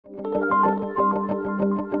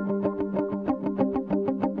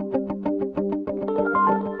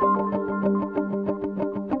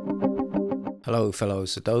Hello fellow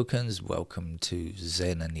Sudokans, welcome to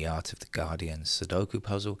Zen and the Art of the Guardian Sudoku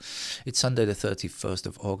puzzle. It's Sunday the 31st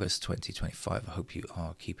of August 2025. I hope you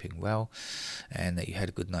are keeping well and that you had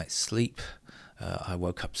a good night's sleep. I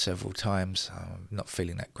woke up several times. I'm not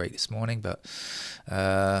feeling that great this morning, but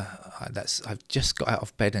I've just got out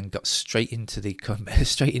of bed and got straight into the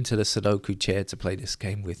Sudoku chair to play this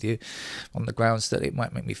game with you, on the grounds that it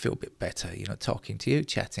might make me feel a bit better. You know, talking to you,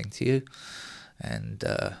 chatting to you, and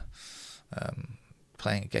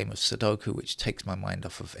playing a game of Sudoku, which takes my mind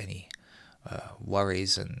off of any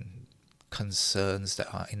worries and concerns that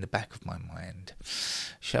are in the back of my mind.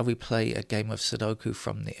 Shall we play a game of Sudoku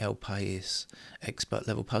from the País expert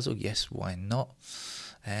level puzzle? Yes, why not?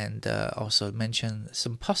 And also mention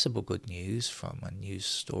some possible good news from a news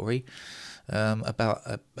story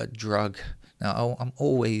about a drug. Now, I'm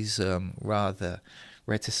always rather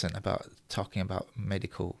reticent about talking about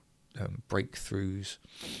medical breakthroughs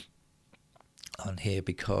on here,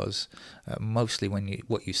 because mostly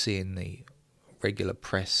what you see in the regular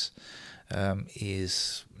press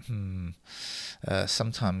is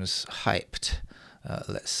sometimes hyped,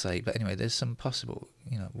 let's say. But anyway, there's some possible,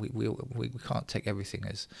 you know, we can't take everything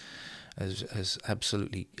as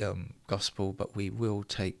absolutely gospel, but we will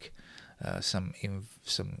take some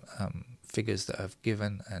figures that I've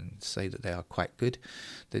given and say that they are quite good.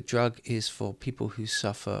 The drug is for people who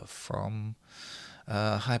suffer from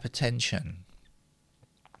hypertension.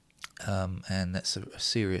 And that's a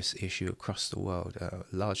serious issue across the world.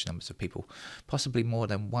 Large numbers of people, possibly more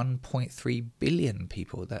than 1.3 billion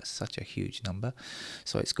people. That's such a huge number.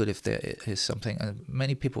 So it's good if there is something. And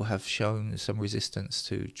many people have shown some resistance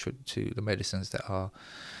to the medicines that are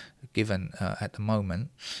given at the moment.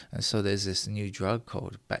 And so there's this new drug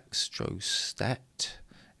called Baxdrostat,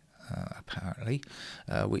 apparently,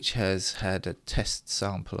 which has had a test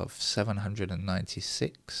sample of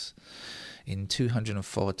 796 in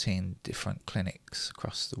 214 different clinics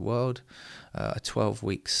across the world. A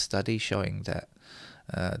 12-week study showing that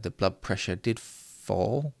the blood pressure did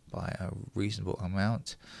fall by a reasonable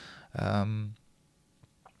amount, and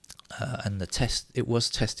it was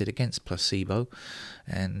tested against placebo,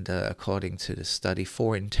 and according to the study,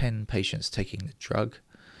 4 in 10 patients taking the drug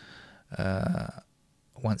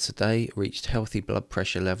once a day reached healthy blood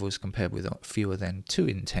pressure levels, compared with fewer than 2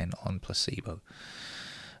 in 10 on placebo.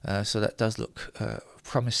 So that does look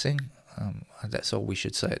promising. That's all we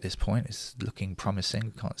should say at this point. It's looking promising.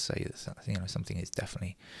 We can't say that something is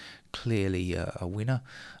definitely, clearly a winner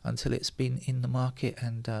until it's been in the market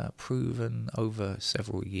and proven over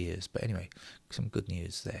several years. But anyway, some good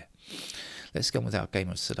news there. Let's go on with our game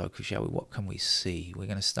of Sudoku, shall we? What can we see? We're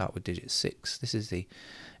going to start with digit 6. This is the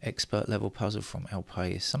expert level puzzle from El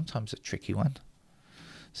País. Sometimes a tricky one,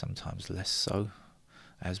 sometimes less so,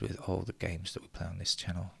 as with all the games that we play on this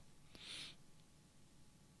channel.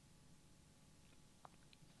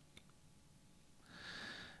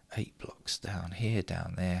 Eight blocks down here,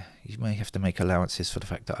 down there. You may have to make allowances for the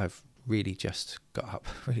fact that I've really just got up,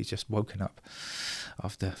 really just woken up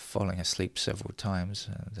after falling asleep several times.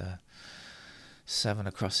 And 7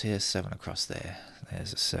 across here, 7 across there.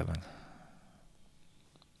 There's a 7.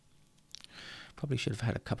 Probably should have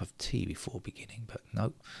had a cup of tea before beginning, but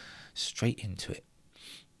nope, straight into it.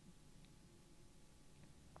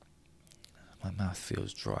 My mouth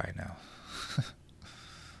feels dry now.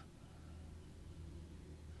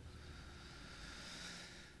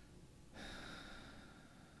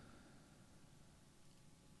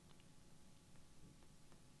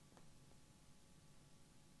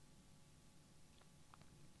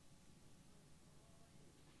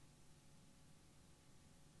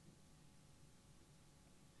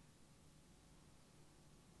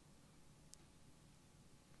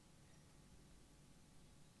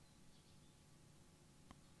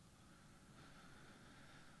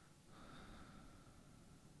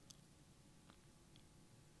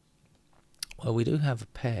 Well, we do have a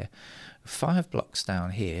pair. 5 blocks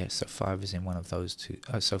down here, so 5 is in one of those two.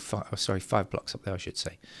 5 blocks up there, I should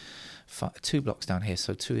say. 2 blocks down here,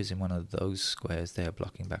 so 2 is in one of those squares there,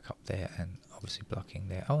 blocking back up there, and obviously blocking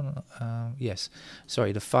there. Oh, no, yes.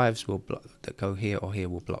 Sorry, the 5s will that go here or here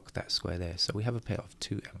will block that square there. So we have a pair of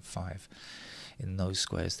 2 and 5 in those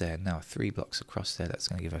squares there. Now 3 blocks across there, that's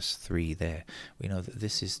going to give us 3 there. We know that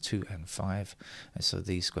this is 2 and 5, and so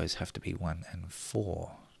these squares have to be 1 and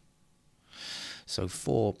 4. So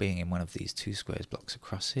 4 being in one of these 2 squares blocks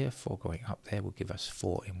across here, 4 going up there will give us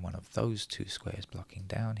 4 in one of those 2 squares blocking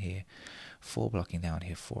down here. 4 blocking down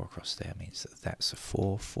here, 4 across there means that that's a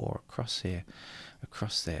 4. 4 across here,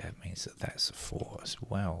 across there means that that's a 4 as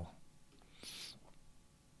well.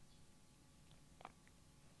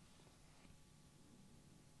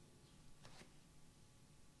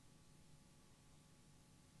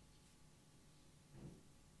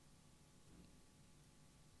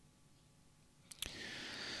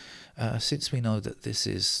 Since we know that this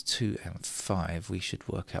is 2 and 5, we should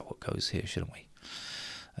work out what goes here, shouldn't we?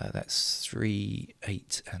 That's 3,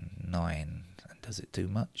 8 and 9. And does it do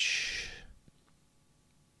much?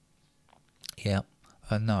 Yeah.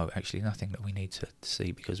 No, actually nothing that we need to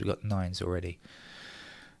see, because we've got 9s already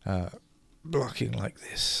blocking like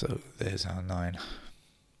this. So there's our 9.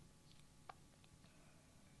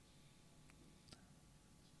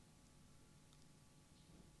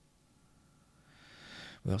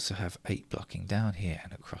 We also have 8 blocking down here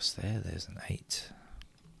and across there. There's an 8.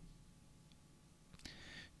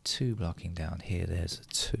 2 blocking down here. There's a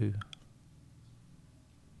 2.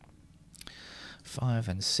 5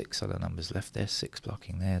 and 6 are the numbers left there. 6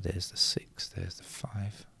 blocking there. There's the 6. There's the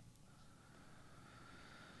 5.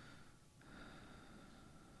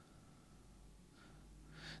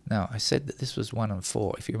 Now, I said that this was 1 and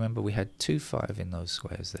 4. If you remember, we had 2, 5 in those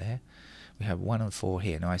squares there. We have 1 and 4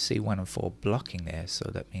 here. Now, I see 1 and 4 blocking there, so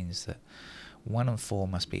that means that 1 and 4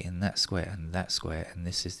 must be in that square and that square, and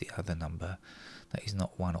this is the other number that is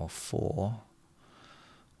not 1 or 4.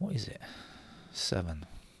 What is it? 7.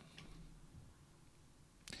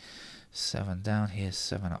 7 down here,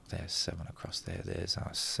 7 up there, 7 across there. There's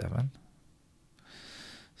our 7.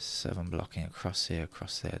 7 blocking across here,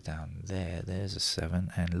 across there, down there. There's a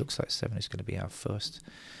 7, and it looks like 7 is going to be our first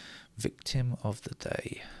victim of the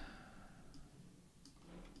day.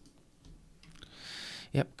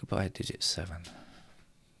 Yep, goodbye digit 7.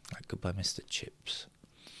 Like goodbye Mr. Chips.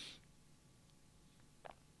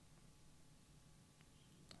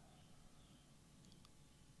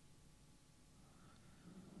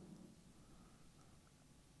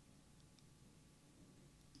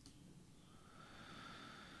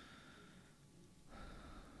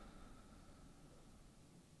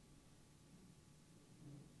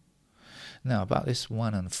 Now about this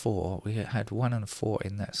 1 and 4, we had 1 and 4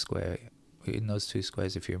 in that square, in those 2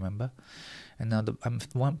 squares if you remember. And now the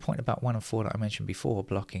one point about 1 and 4 that I mentioned before,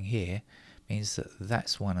 blocking here, means that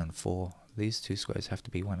that's 1 and 4. These 2 squares have to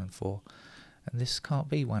be 1 and 4. And this can't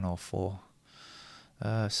be 1 or 4.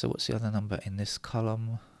 So what's the other number in this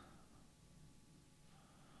column?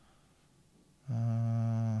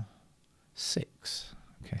 6.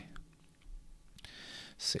 Okay.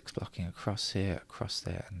 6 blocking across here, across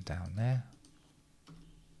there and down there.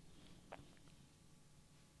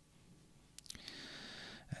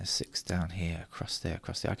 And 6 down here, across there,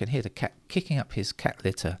 across there. I can hear the cat kicking up his cat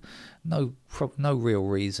litter. No real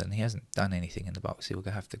reason. He hasn't done anything in the box. He will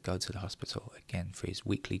have to go to the hospital again for his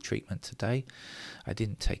weekly treatment today. I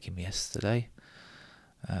didn't take him yesterday.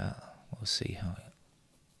 We'll see how it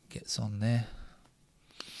gets on there.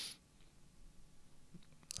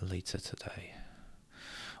 Later today.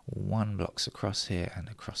 1 blocks across here and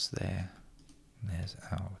across there. And there's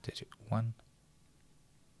our digit 1.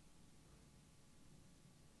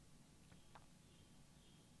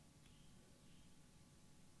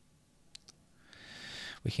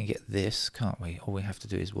 We can get this, can't we? All we have to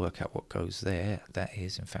do is work out what goes there. That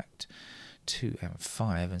is, in fact, 2 and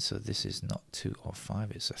 5. And so this is not 2 or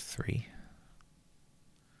 5, it's a 3.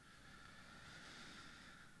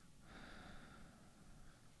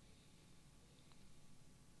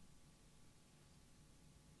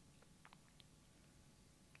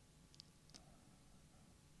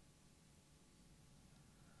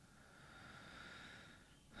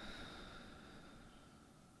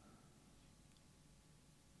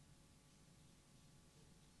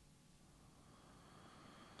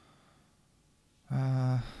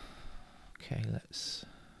 Okay, let's...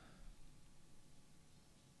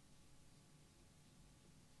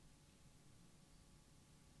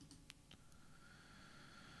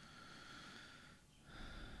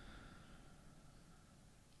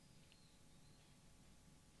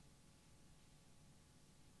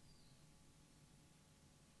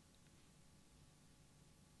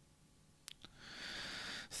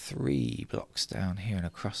 Three blocks down here and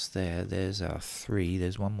across there. There's our 3.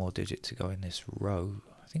 There's one more digit to go in this row.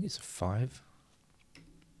 I think it's a 5.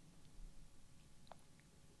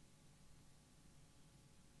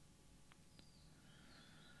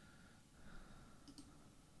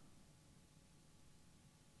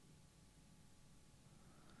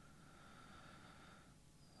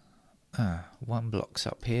 One blocks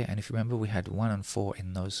up here, and if you remember we had 1 and 4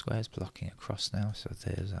 in those squares blocking across now, so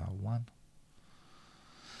there's our 1.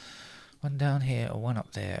 1 down here, or 1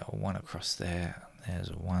 up there, or 1 across there. There's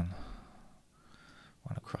a 1.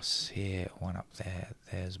 1 across here, 1 up there.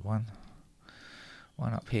 There's 1.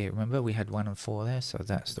 1 up here. Remember, we had 1 and 4 there, so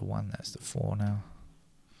that's the 1. That's the 4 now.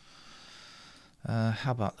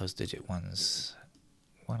 How about those digit 1s?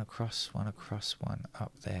 1 across, 1 across, 1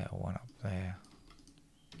 up there, or 1 up there.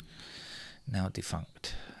 Now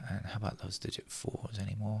defunct. And how about those digit 4s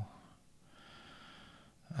anymore?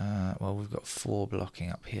 Well, we've got 4 blocking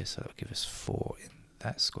up here, so that'll give us 4 in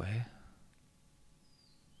that square.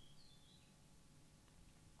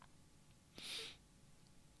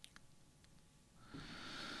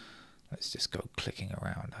 Let's just go clicking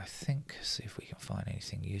around, I think, see if we can find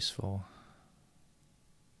anything useful.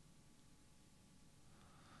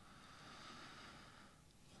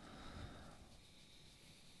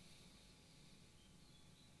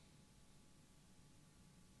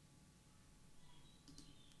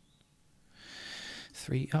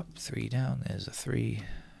 Three up, 3 down, there's a 3.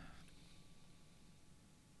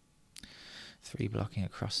 3 blocking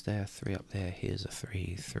across there, 3 up there, here's a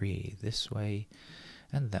 3, 3 this way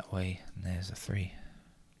and that way, and there's a 3.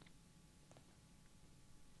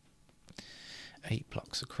 8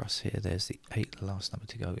 blocks across here, there's the 8, the last number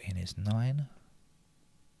to go in is 9.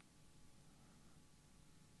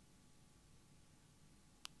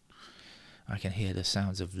 I can hear the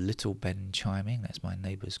sounds of Little Ben chiming, that's my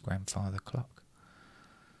neighbour's grandfather clock.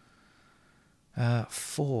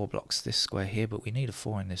 4 blocks this square here, but we need a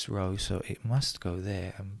 4 in this row, so it must go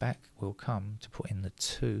there, and back will come to put in the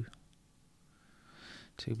 2.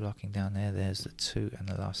 2 blocking down there, there's the 2, and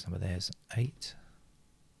the last number there's 8.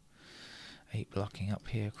 8 blocking up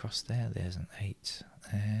here across there, there's an 8,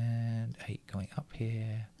 and 8 going up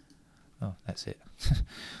here. Oh, that's it.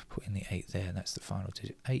 Put in the 8 there, and that's the final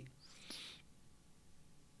digit, 8.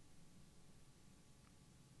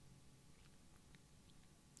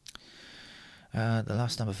 The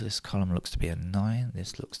last number for this column looks to be a 9,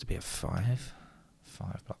 this looks to be a 5.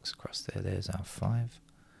 5 blocks across there, there's our 5.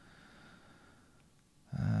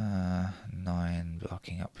 9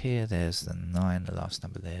 blocking up here, there's the 9, the last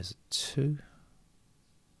number there's 2.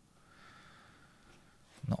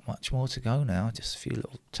 Not much more to go now, just a few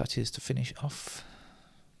little touches to finish off.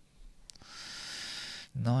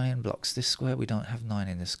 9 blocks this square, we don't have 9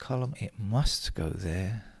 in this column, it must go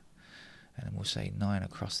there. And then we'll say 9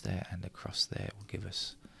 across there and across there will give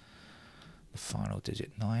us the final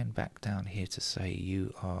digit 9. Back down here to say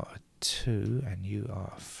you are a 2 and you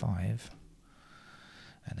are a 5.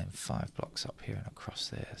 And then 5 blocks up here and across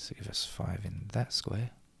there, so give us 5 in that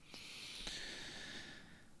square.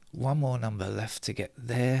 One more number left to get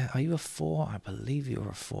there. Are you a 4? I believe you're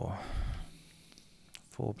a 4.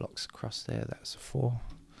 4 blocks across there, that's a 4.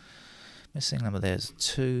 Missing number there's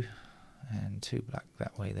 2. And 2 black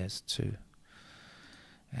that way, there's 2.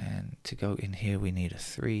 And to go in here we need a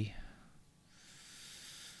 3.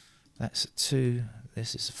 That's a 2.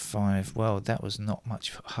 This is a 5. Well, that was not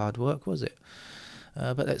much hard work, was it?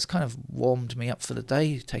 But that's kind of warmed me up for the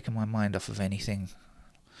day, taken my mind off of anything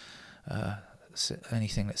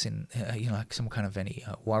that's in, like some kind of any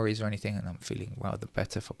worries or anything, and I'm feeling rather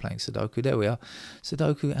better for playing Sudoku. There we are.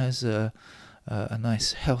 Sudoku has a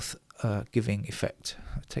nice health giving effect.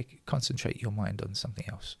 Concentrate your mind on something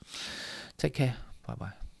else. Take care. Bye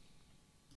bye.